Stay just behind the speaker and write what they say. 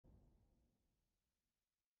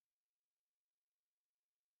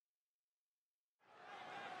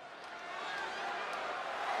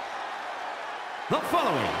The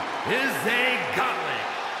following is a Gauntlet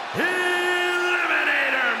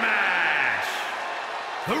Eliminator match.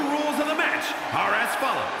 The rules of the match are as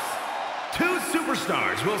follows. Two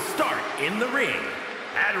superstars will start in the ring.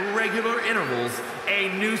 At regular intervals, a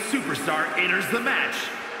new superstar enters the match.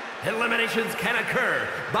 Eliminations can occur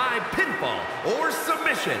by pinfall or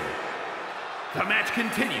submission. The match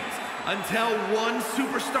continues until one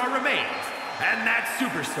superstar remains, and that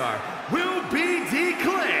superstar will be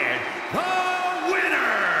declared the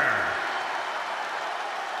winner!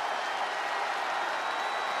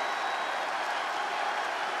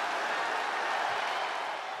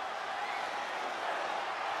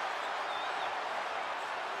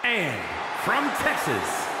 And from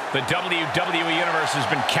Texas, the WWE Universe has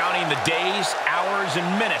been counting the days, hours,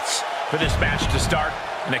 and minutes for this match to start.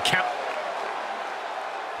 And the count.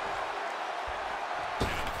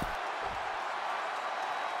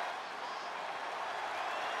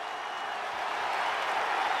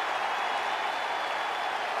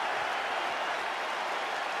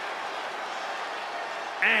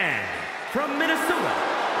 And from Minnesota,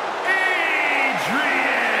 Adrian!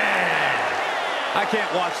 I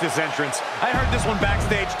can't watch this entrance. I heard this one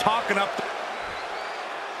backstage talking up.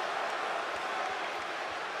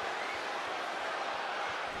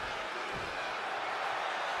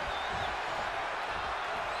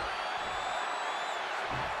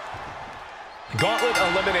 Gauntlet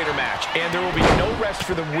Eliminator match, and there will be no rest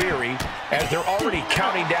for the weary as they're already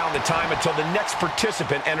counting down the time until the next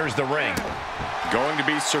participant enters the ring. Going to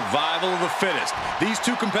be survival of the fittest. These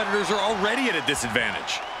two competitors are already at a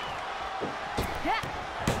disadvantage.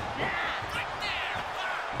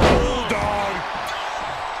 Bulldog!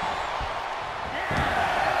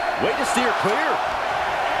 Way to steer clear.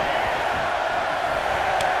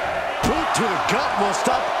 Boot to the gut will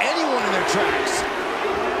stop anyone in their tracks.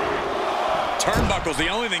 Turnbuckle's the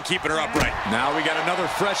only thing keeping her upright. Now we got another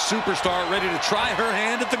fresh superstar ready to try her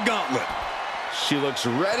hand at the gauntlet. She looks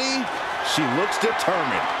ready. She looks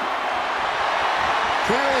determined.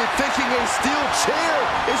 Clearly thinking a steel chair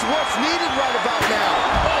is what's needed right about now.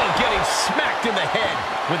 Oh, getting smacked in the head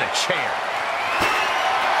with a chair.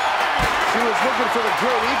 She was looking for the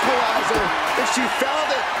great equalizer, and she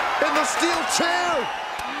found it in the steel chair.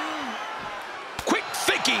 Quick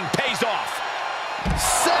thinking pays off.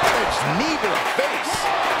 Savage knee to the face.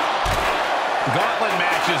 Gauntlet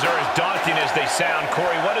matches are as daunting as they sound.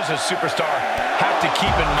 Corey, what does a superstar have to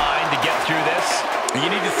keep in mind to get through this? You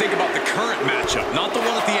need to think about the current matchup, not the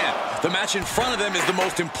one at the end. The match in front of them is the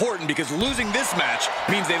most important because losing this match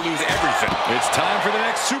means they lose everything. It's time for the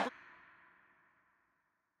next super...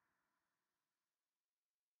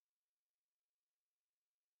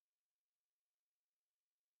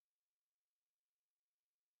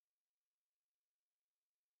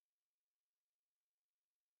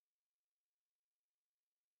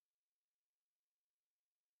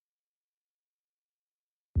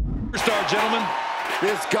 Superstar, gentlemen.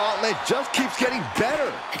 This gauntlet just keeps getting better.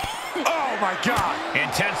 Oh, my God.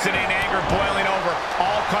 Intensity and anger boiling over,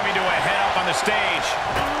 all coming to a head up on the stage.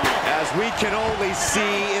 As we can only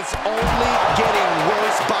see, it's only getting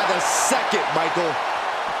worse by the second, Michael.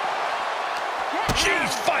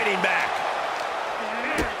 She's fighting back.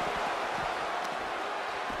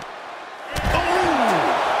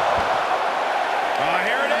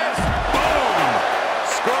 Here it is. Boom.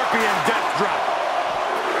 Scorpion death drop.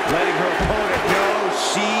 Letting her opponent know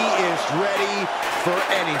she is ready for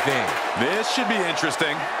anything. This should be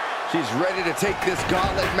interesting. She's ready to take this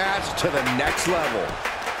gauntlet match to the next level.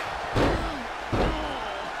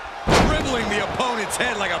 Dribbling the opponent's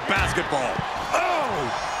head like a basketball.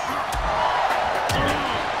 Oh!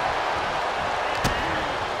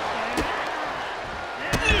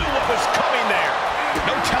 Knew what was coming there.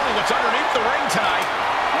 No telling what's underneath the ring tonight.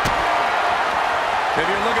 If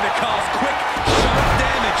you're looking to cause quick, sharp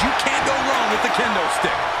damage, you can't go wrong with the kendo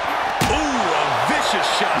stick. Ooh, a vicious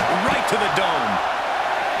shot right to the dome.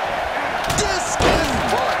 Discus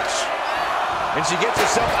punch. And she gets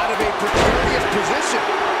herself out of a precarious position.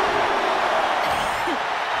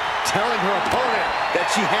 Telling her opponent that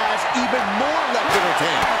she has even more left in her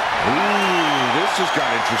tank. Ooh, this just got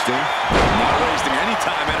interesting. Not wasting any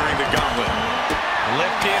time entering the gauntlet.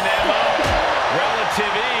 Lifting them up.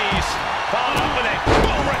 Relative ease. Followed up with a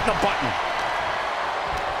boom right in the button.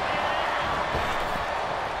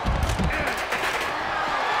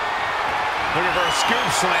 Looking for a scoop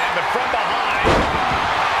slam, but from behind.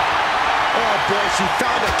 Oh boy, she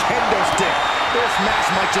found a kendo stick. This match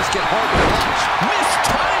might just get hard to watch. Missed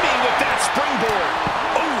timing with that springboard.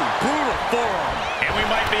 Ooh, brutal forearm. And we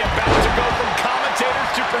might be about to go from commentators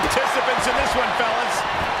to participants in this one, fellas.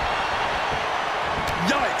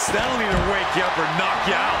 Yikes. suplex. That'll either wake you up or knock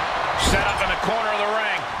you out. Set up in the corner of the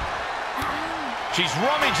ring. She's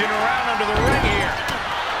rummaging around under the ring here.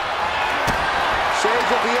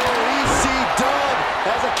 Shades of the old EC-Dub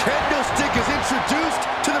as a kendo stick is introduced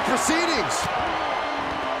to the proceedings.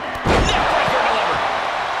 Neckbreaker delivered.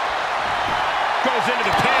 Goes into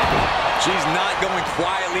the pin. She's not going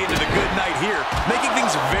quietly into the good night here, making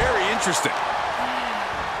things very interesting.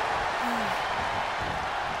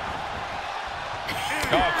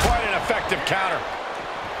 Oh, quite an effective counter.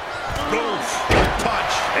 Oof.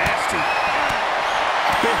 Punch. Nasty.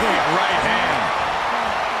 Big right hand.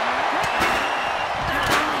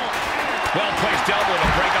 Well-placed elbow to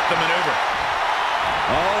break up the maneuver.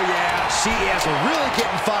 Oh, yeah. She is really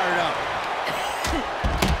getting fired up.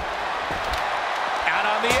 Out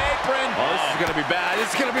on the apron. Oh, this is going to be bad.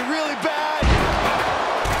 This is going to be really bad.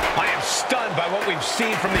 I am stunned by what we've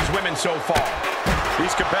seen from these women so far.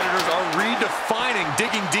 These competitors are redefining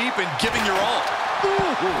digging deep and giving your all.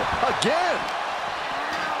 Ooh, again.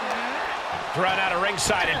 Thrown out of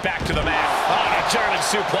ringside and back to the mat. Oh, a German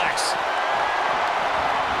suplex.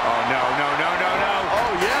 Oh, no, no, no, no, no.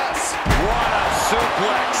 Oh, yes. What a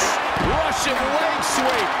suplex. Russian leg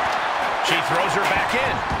sweep. She throws her back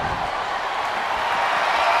in.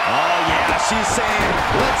 Oh, yeah. She's saying,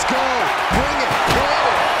 let's go. Bring it. Play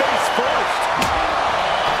it. Face first.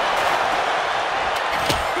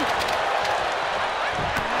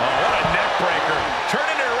 Oh, what a neck breaker.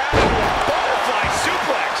 Turning it around into a butterfly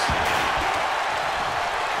suplex.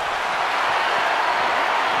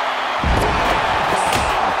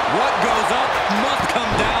 What goes up must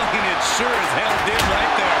come down, and it sure as hell did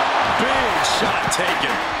right there. Big shot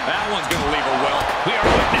taken. That one's going to leave her well. We are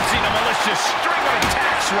witnessing a malicious string of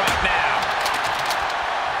attacks right now.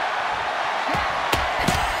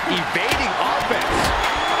 Evading offense.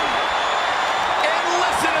 And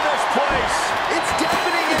listen to this place. It's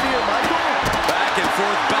deafening in here, Michael. Back and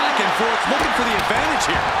forth, looking for the advantage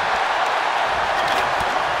here.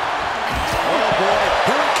 Oh, boy.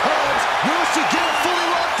 Here it comes. Will she get it fully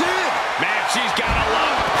locked in? Man, she's got a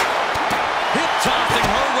lot. Hip tossing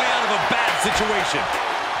her way out of a bad situation.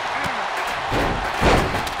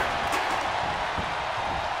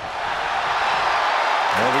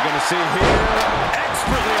 What are we going to see here?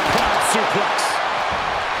 Expertly applied suplex.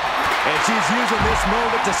 And she's using this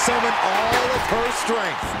moment to summon all of her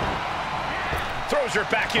strength. Throws her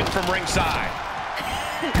back in from ringside.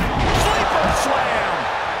 Sleeper slam.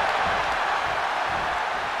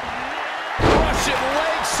 Russian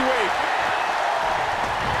leg sweep.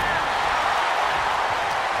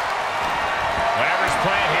 Whatever's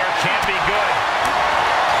playing here can't be good.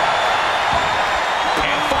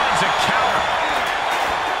 And finds a counter.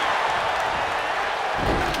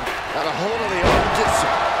 Got a hold of the arm, just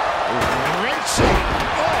wrenching.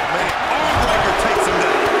 Oh, man. Armbreaker takes him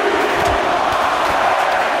down.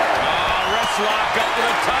 Wrist lock up to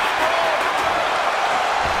the top rope.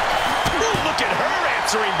 Ooh, look at her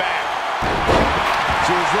answering back.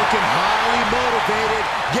 She was looking highly motivated,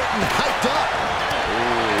 getting hyped up.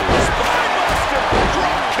 Spine buster.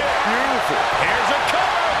 Drop kick. Beautiful. Here's a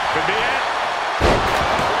cover. Could be it.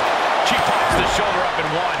 She pops the shoulder up and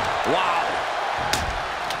one. Wow.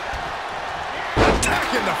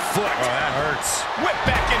 Attacking the foot. Oh, that hurts. Whip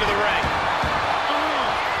back into the ring.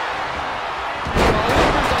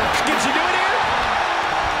 Can she do it here?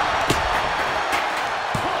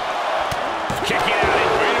 Kicking out it.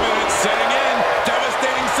 Wait a minute, setting in.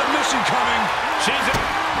 Devastating submission coming. She's a...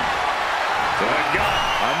 Good God.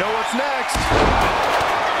 I know what's next.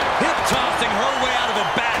 Hip tossing her way out of a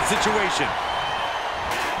bad situation.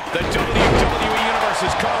 The WWE Universe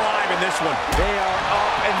is come alive in this one. They are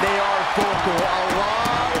up and they are vocal. A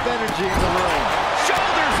lot of energy in the room.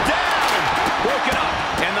 Shoulders down. Broken up.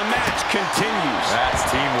 And the match continues. That's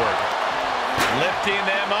teamwork. Lifting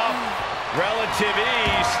them up. Relative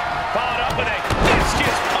ease. Followed up with a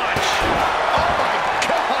discus punch. Oh, my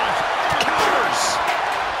God. Counters.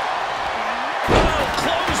 Oh,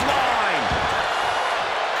 clothesline.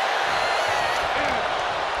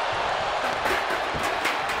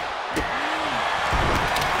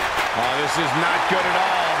 Oh, this is not good at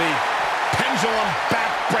all. The pendulum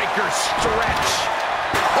backbreaker stretch.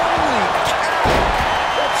 Holy cow!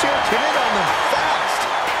 That chair came in on them fast.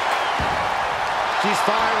 She's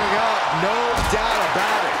firing up, no doubt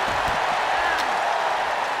about it.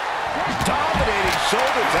 Dominating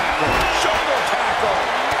shoulder tackle. Shoulder tackle.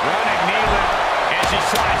 Running knee lift. And she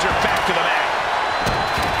slides her back to the mat.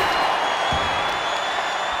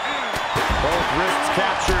 Both wrists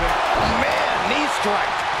captured. Man, knee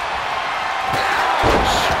strike.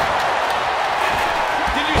 Ouch!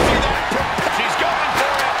 Did you see that? She's going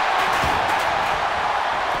for it.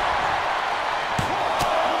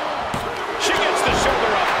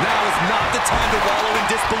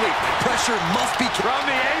 disbelief. Pressure must be from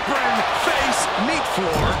the apron, face, meat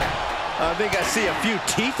floor. I think I see a few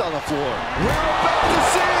teeth on the floor. We're about to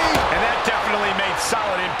see! And that definitely made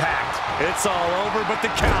solid impact. It's all over but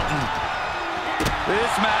the counting.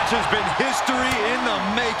 This match has been history in the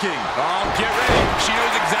making. Oh, get ready. She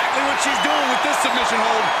knows exactly what she's doing with this submission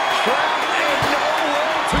hold. Trapped and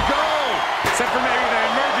nowhere to go. Except for maybe the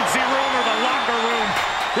emergency room or the locker room.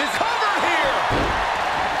 Is covered here.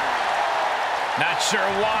 Not sure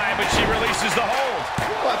why, but she releases the hold.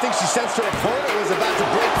 Well, I think she sensed her opponent was about to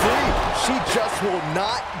break free. She just will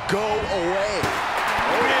not go away.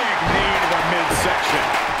 Big knee to the midsection.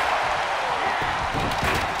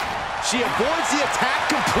 She avoids the attack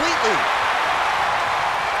completely.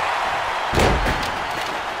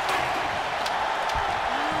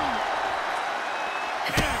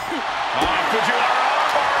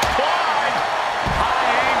 Applied. High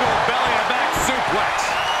angle belly to back suplex.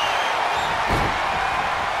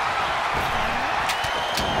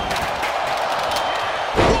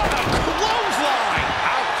 What a clothesline!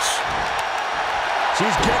 Ouch!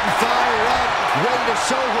 She's getting fired up, ready to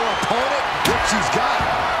show her opponent what she's got.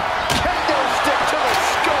 Kendo stick to the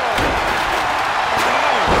skull.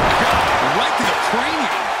 Oh, God. Right to the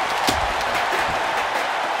cranium.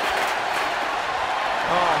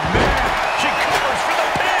 Oh, man. She covers for the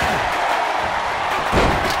pin.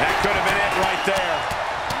 That could have been it right there.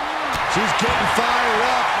 She's getting fired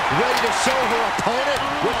up, ready to show her opponent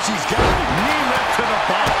what she's got. Knee lift to the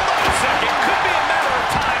bottom. Hold on a second. Could be a matter of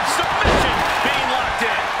time. Submission being locked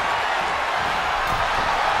in.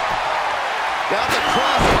 Got the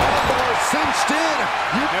cross armbar cinched in.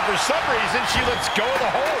 And for some reason, she lets go of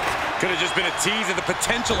the hold. Could have just been a tease of the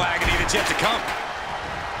potential agony that's yet to come.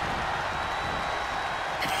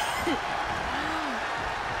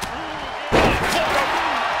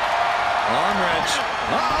 Arm wrench.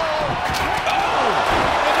 Uh-oh.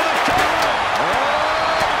 Into the cover.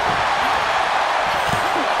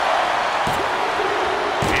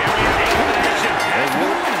 Here we have action.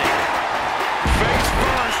 Face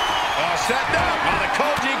first. Set up. Oh, the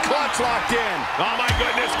Koji clutch locked in. Oh, my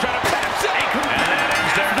goodness. Trying to pass it. And that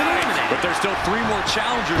ends their night. But there's still 3 more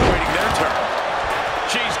challengers waiting their turn.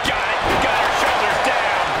 She's got it. Got her shoulders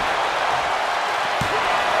down.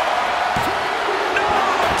 No!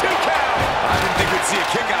 2 count. I didn't think we'd see a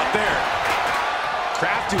kick out there.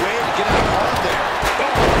 Crafty way to get out hard there.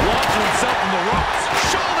 Oh, launching himself from the ropes.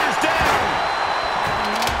 Shoulders down.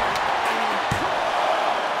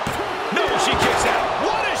 No, she kicks out.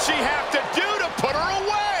 What does she have to do to put her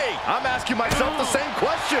away? I'm asking myself the same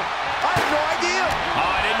question. I have no idea.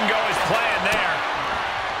 Oh, it didn't go as planned there.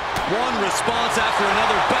 One response after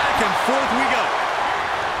another. Back and forth we go.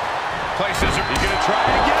 Places her. He's going to try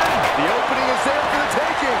again. The opening is there for the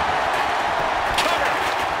taking. Cover.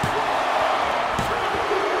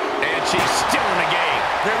 And she's still in the game.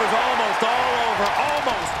 It was almost all over.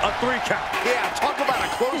 Almost a 3 count. Yeah, talk about a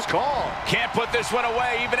close call. Can't put this one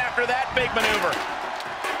away even after that big maneuver.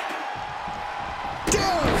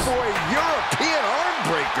 Down for a European arm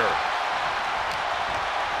breaker.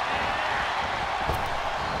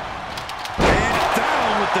 And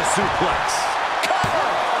down with the suplex. Cover.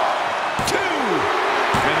 2.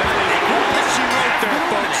 And that is all she wrote there,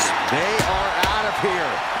 folks. They are out of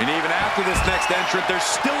here. And even after this next entrant, there's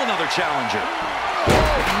still another challenger.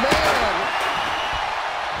 Oh, man.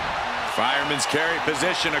 Fireman's carry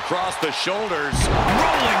position across the shoulders.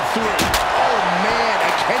 Rolling through. Oh, man.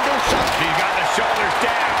 A kendo shot. She's got the shoulders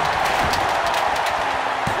down.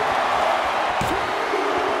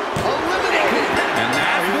 Eliminated. And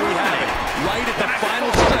now here we have it. Right at the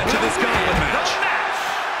final stretch of this gauntlet match.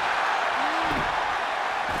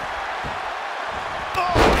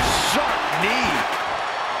 Oh, sharp knee.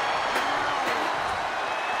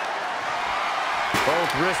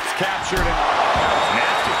 Both wrists captured. And that was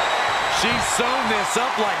nasty. She's sewn this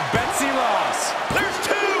up like Betsy Ross. There's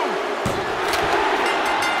 2.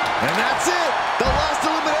 And that's it. The last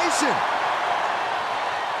elimination.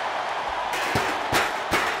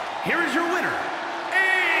 Here is your winner,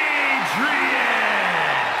 Adrian.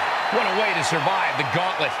 What a way to survive the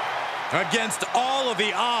gauntlet. Against all of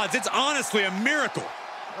the odds, it's honestly a miracle.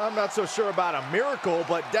 I'm not so sure about a miracle,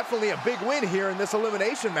 but definitely a big win here in this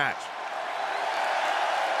elimination match.